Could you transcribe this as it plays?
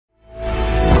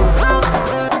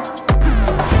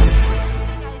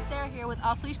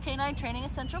Off-Leash K9 Training in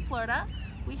Central Florida.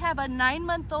 We have a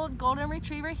 9-month-old golden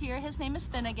retriever here. His name is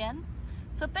Finnegan.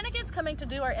 So Finnegan's coming to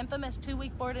do our infamous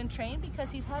 2-week board and train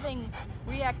because he's having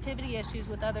reactivity issues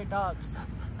with other dogs.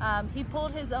 He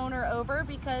pulled his owner over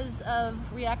because of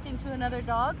reacting to another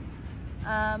dog.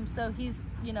 So he's,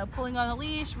 pulling on the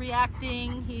leash,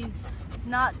 reacting. He's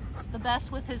not the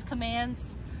best with his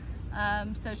commands.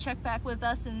 So check back with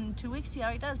us in 2 weeks, see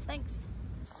how he does. Thanks.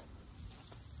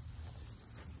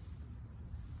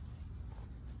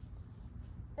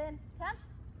 Ben, come.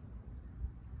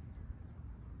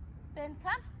 Ben,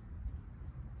 come.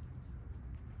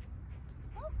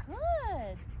 Oh,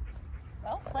 good.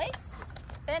 Well, place.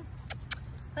 Ben,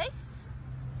 place.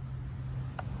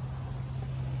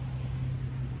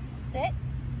 Sit.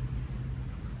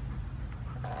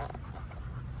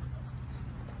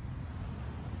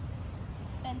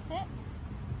 Ben, sit.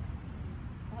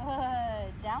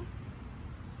 Good. Down.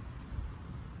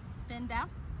 Ben, down.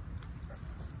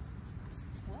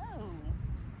 Whoa.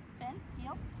 Ben,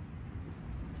 heel.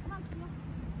 Come on, heel.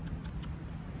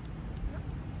 Heel.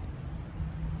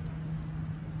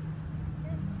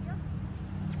 Ben, heel.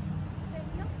 Ben,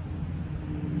 heel.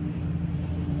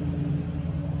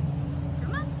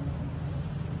 Come on.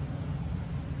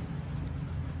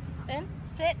 Ben,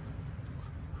 sit.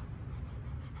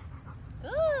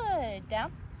 Good.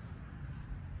 Down.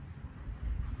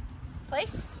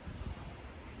 Place.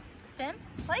 Ben,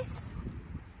 place.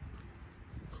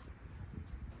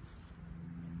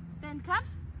 Ben, come.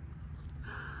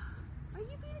 Are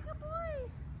you being a good boy?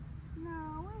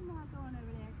 No, we're not going over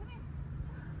there. Come here.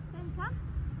 Ben, come.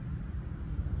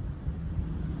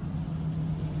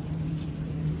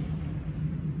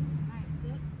 All right,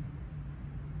 sit.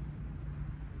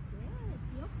 Good.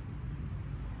 Heel.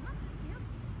 Come on, heel.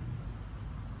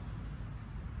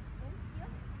 Ben, heel.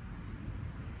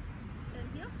 Ben,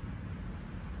 heel.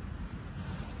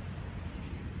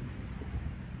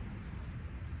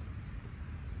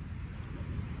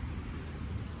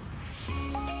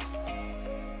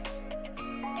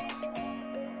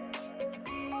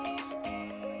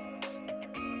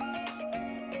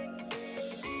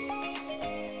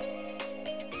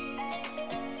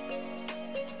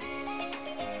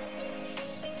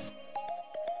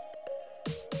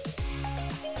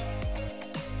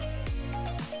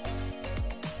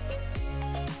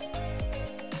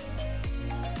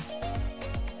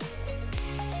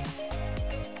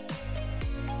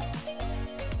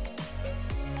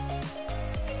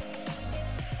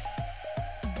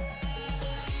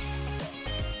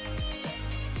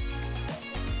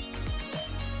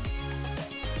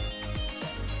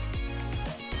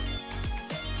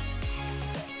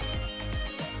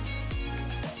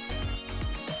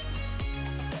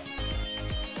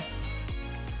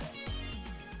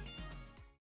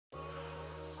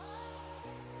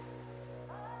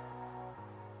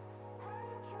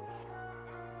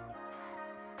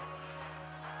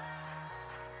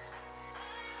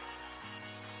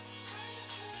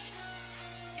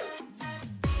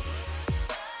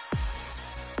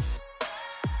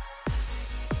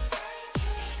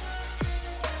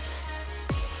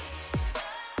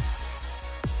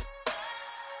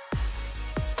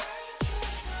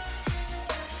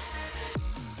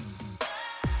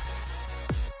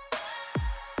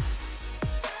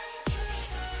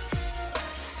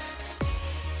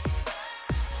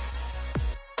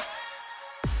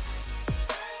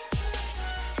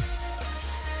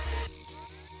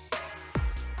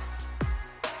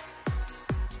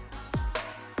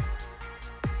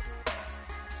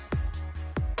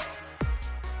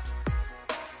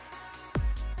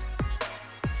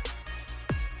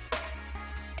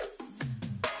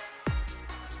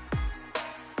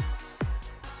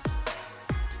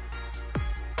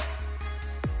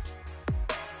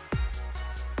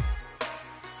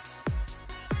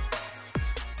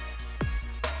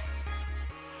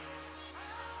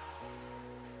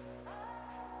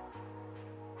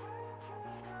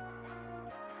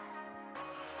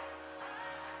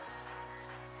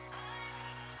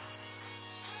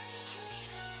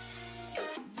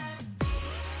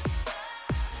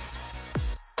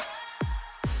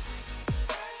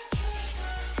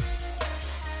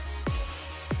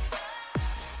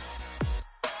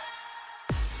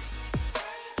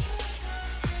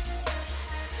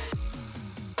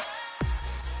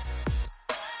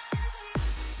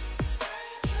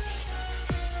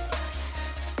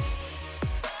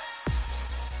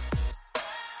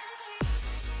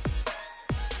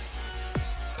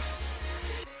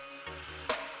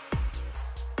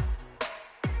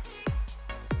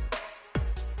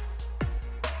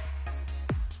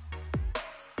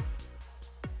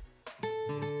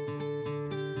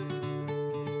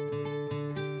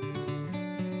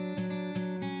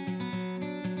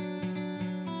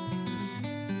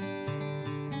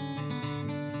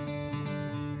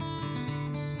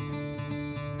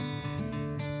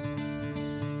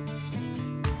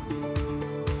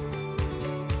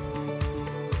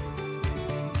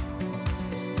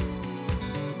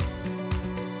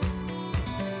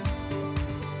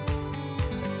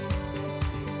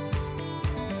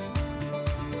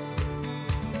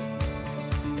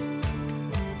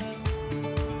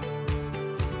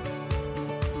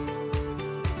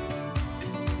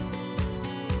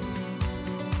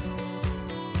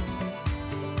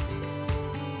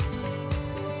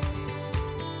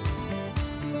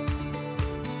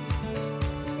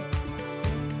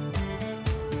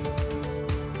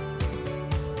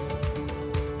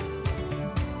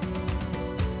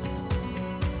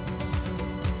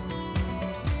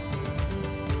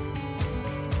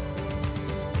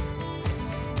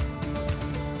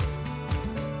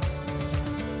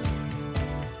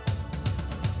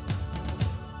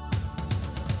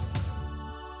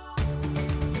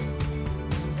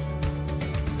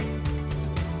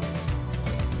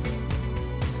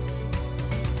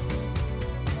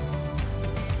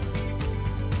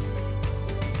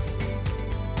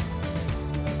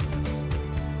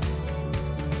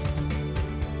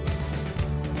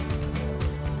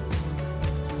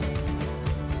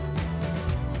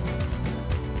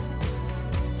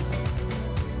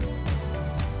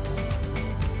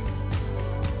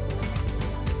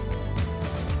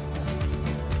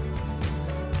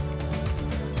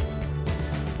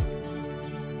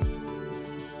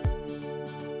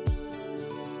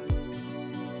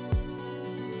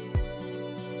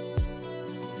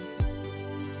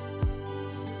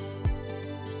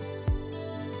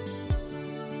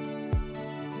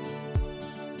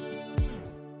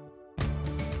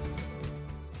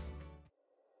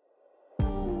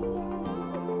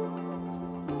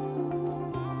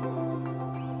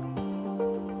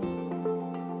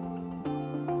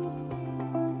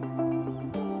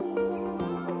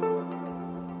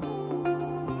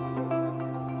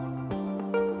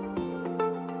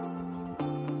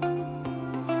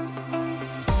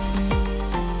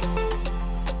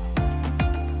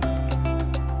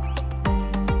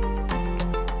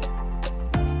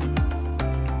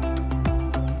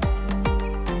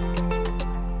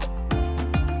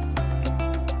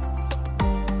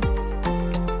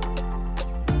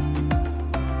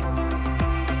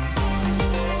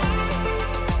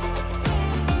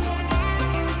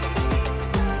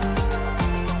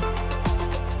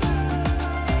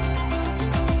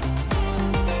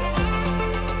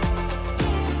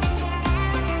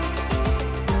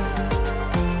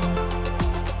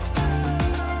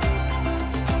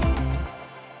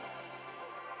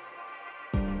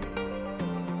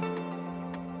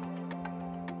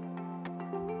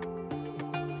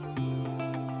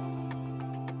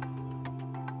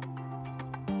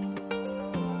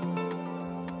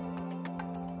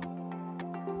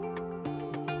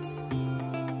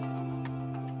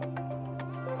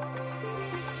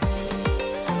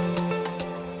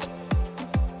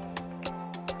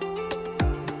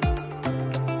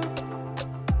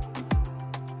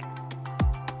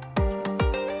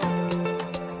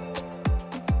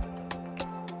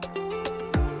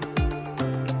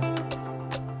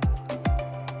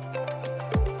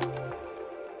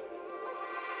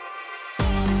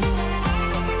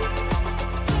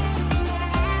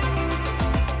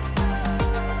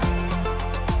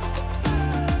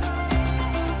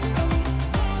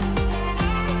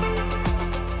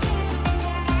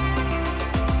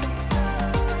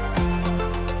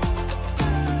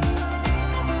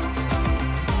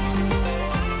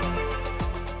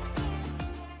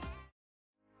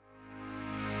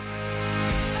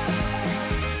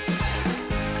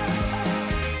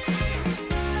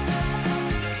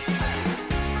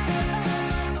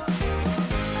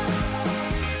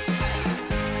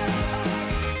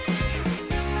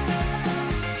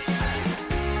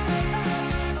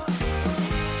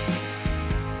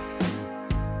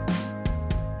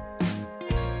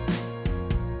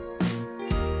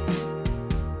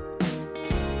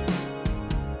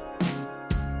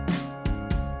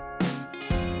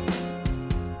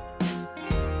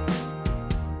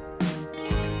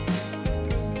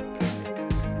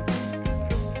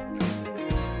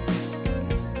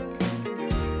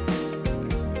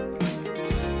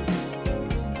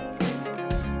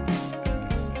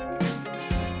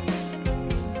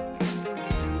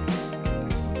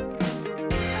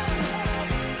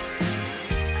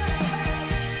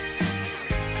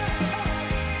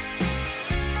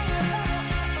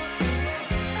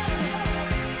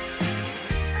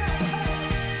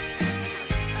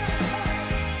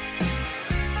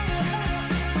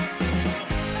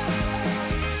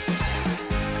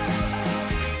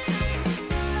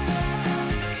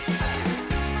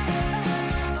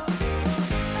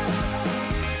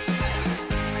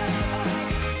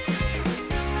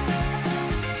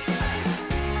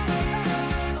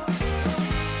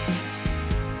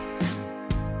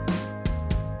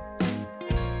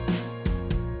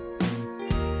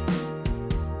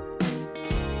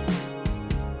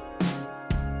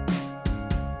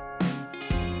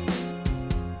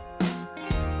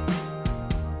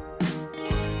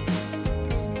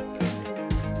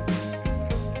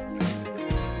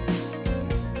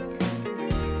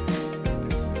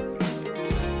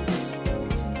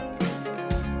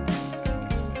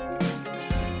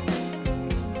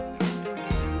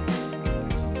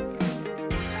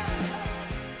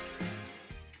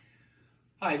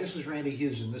 Hi, this is Randy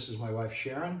Hughes, and this is my wife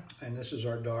Sharon, and this is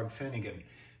our dog Finnegan.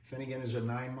 Finnegan is a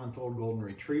 9-month-old golden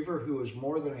retriever who is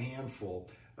more than a handful.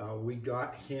 We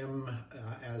got him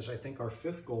as I think our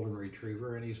 5th golden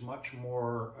retriever, and he's much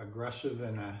more aggressive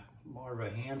and more of a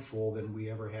handful than we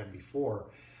ever had before.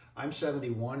 I'm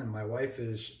 71 and my wife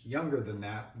is younger than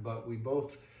that, but we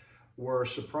both were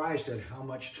surprised at how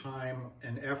much time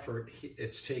and effort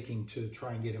it's taking to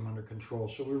try and get him under control.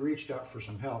 So we reached out for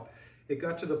some help. It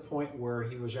got to the point where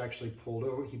he was actually pulled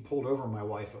over. He pulled over my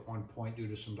wife at one point due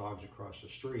to some dogs across the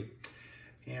street.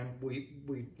 And we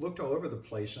looked all over the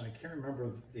place, and I can't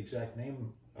remember the exact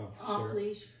name of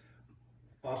Off-Leash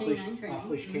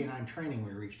K9 Training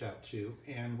we reached out to.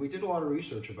 And we did a lot of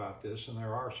research about this, and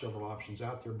there are several options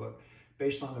out there, but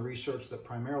based on the research that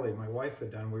primarily my wife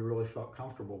had done, we really felt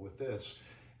comfortable with this.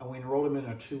 And we enrolled him in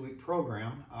a 2-week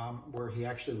program where he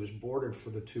actually was boarded for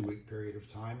the 2-week period of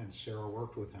time, and Sarah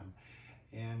worked with him.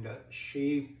 And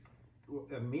she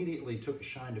immediately took a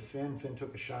shine to Finn. Finn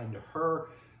took a shine to her.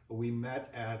 We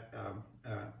met at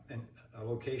a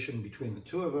location between the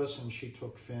two of us, and she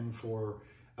took Finn for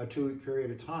a 2-week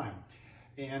period of time.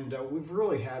 And we've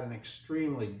really had an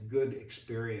extremely good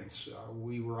experience.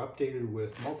 We were updated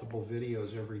with multiple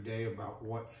videos every day about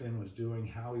what Finn was doing,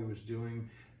 how he was doing,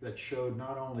 that showed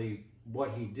not only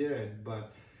what he did,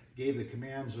 but gave the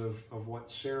commands of what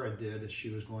Sarah did as she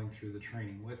was going through the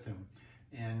training with him.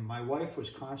 And my wife was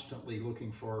constantly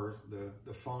looking for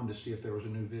the phone to see if there was a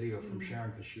new video from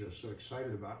Sharon, because she was so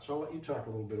excited about it. So I'll let you talk a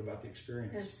little bit about the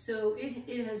experience. Yes, so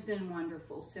it has been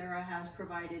wonderful. Sarah has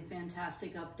provided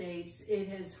fantastic updates. It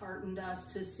has heartened us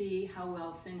to see how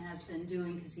well Finn has been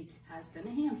doing, because he has been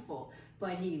a handful.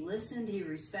 But he listened, he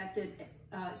respected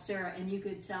Sarah, and you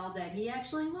could tell that he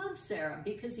actually loved Sarah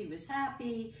because he was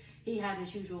happy. He had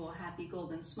his usual happy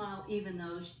golden smile, even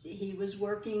though he was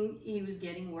working, he was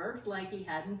getting worked like he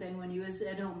hadn't been when he was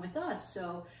at home with us.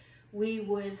 So we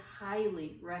would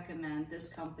highly recommend this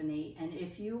company. And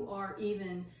if you are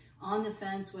even on the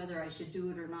fence whether I should do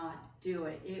it or not, do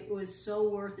it. It was so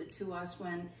worth it to us.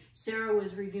 When Sarah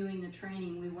was reviewing the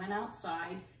training, we went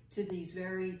outside to these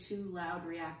very 2 loud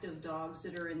reactive dogs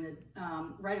that are in the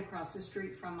right across the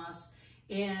street from us.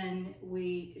 And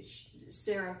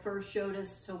Sarah first showed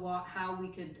us how we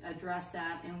could address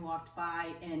that, and walked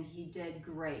by, and he did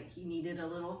great. He needed a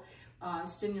little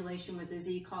stimulation with his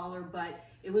e-collar, but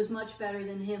it was much better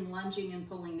than him lunging and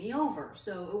pulling me over.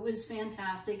 So it was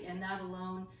fantastic, and that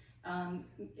alone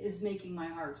is making my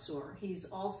heart soar. He's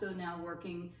also now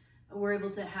working. We're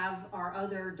able to have our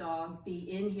other dog be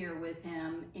in here with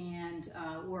him and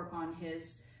work on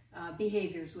his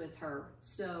behaviors with her.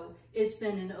 So it's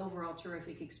been an overall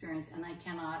terrific experience, and I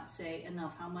cannot say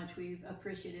enough how much we've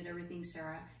appreciated everything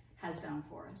Sarah has done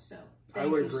for us. So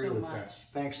thank you so much.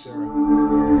 Thanks, Sarah.